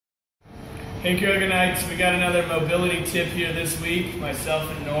Hey Knights, we got another mobility tip here this week. Myself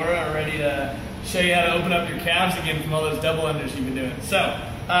and Nora are ready to show you how to open up your calves again from all those double unders you've been doing. So,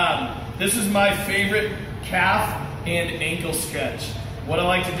 this is my favorite calf and ankle stretch. What I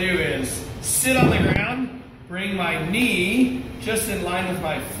like to do is sit on the ground, bring my knee just in line with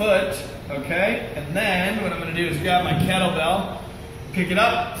my foot, okay? And then what I'm gonna do is grab my kettlebell, pick it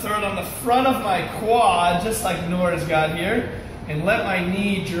up, throw it on the front of my quad, just like Nora's got here, and let my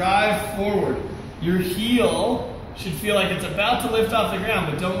knee drive forward. Your heel should feel like it's about to lift off the ground,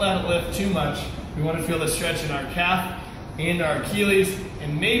 but don't let it lift too much. We want to feel the stretch in our calf and our Achilles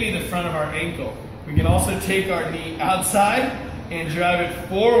and maybe the front of our ankle. We can also take our knee outside and drive it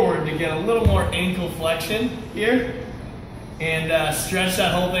forward to get a little more ankle flexion here and stretch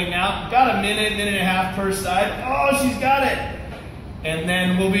that whole thing out. About a minute, minute and a half per side. Oh, she's got it. And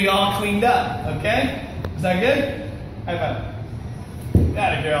then we'll be all cleaned up, okay? Is that good? High five.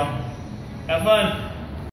 Got it, girl. Have fun.